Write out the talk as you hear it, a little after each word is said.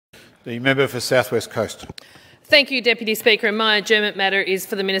The member for South West Coast. Thank you, Deputy Speaker. And my adjournment matter is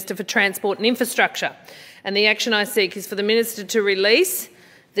for the Minister for Transport and Infrastructure. And the action I seek is for the Minister to release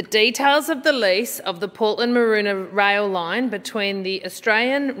the details of the lease of the Portland-Maroona rail line between the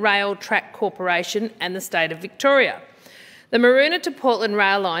Australian Rail Track Corporation and the State of Victoria. The Maroona to Portland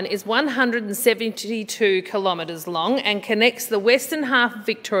rail line is 172 kilometres long and connects the western half of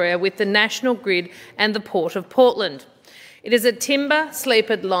Victoria with the national grid and the Port of Portland. It is a timber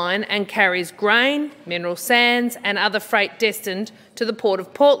sleepered line and carries grain, mineral sands and other freight destined to the Port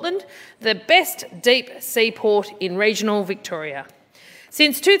of Portland, the best deep sea port in regional Victoria.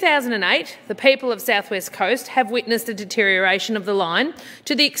 Since 2008, the people of South West Coast have witnessed a deterioration of the line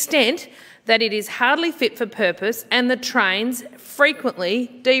to the extent that it is hardly fit for purpose and the trains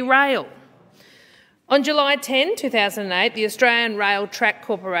frequently derail. On July 10, 2008, the Australian Rail Track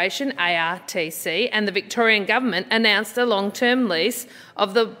Corporation, ARTC, and the Victorian Government announced a long-term lease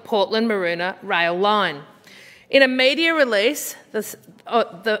of the Portland-Maroona rail line. In a media release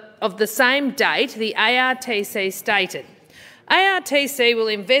of the same date, the ARTC stated, ARTC will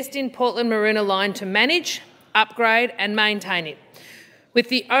invest in Portland-Maroona line to manage, upgrade and maintain it, with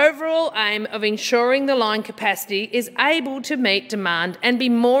the overall aim of ensuring the line capacity is able to meet demand and be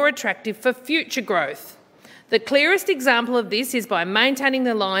more attractive for future growth. The clearest example of this is by maintaining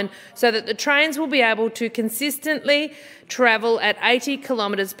the line so that the trains will be able to consistently travel at 80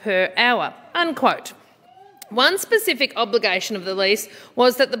 kilometres per hour." Unquote. One specific obligation of the lease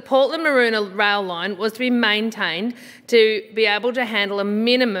was that the Portland-Maroona rail line was to be maintained to be able to handle a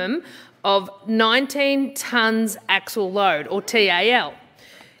minimum of 19 tonnes axle load, or TAL.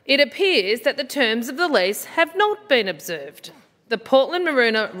 It appears that the terms of the lease have not been observed. The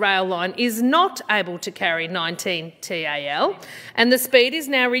Portland-Maroona rail line is not able to carry 19 TAL, and the speed is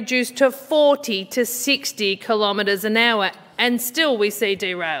now reduced to 40 to 60 kilometres an hour, and still we see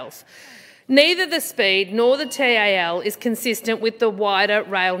derails. Neither the speed nor the TAL is consistent with the wider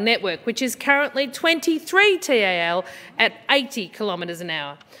rail network, which is currently 23 TAL at 80 kilometres an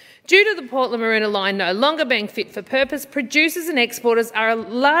hour. Due to the Portland-Maroona line no longer being fit for purpose, producers and exporters are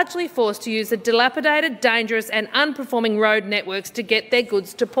largely forced to use the dilapidated, dangerous and unperforming road networks to get their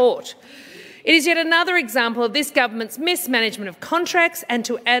goods to port. It is yet another example of this government's mismanagement of contracts, and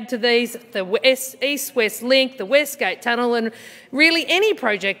to add to these, the East-West Link, the West Gate Tunnel and really any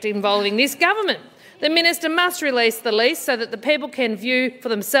project involving this government. The minister must release the lease so that the people can view for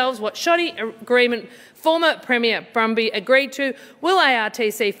themselves what shoddy agreement former Premier Brumby agreed to. Will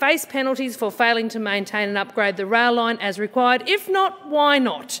ARTC face penalties for failing to maintain and upgrade the rail line as required? If not, why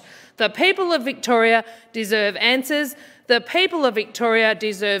not? The people of Victoria deserve answers. The people of Victoria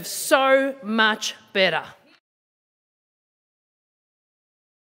deserve so much better.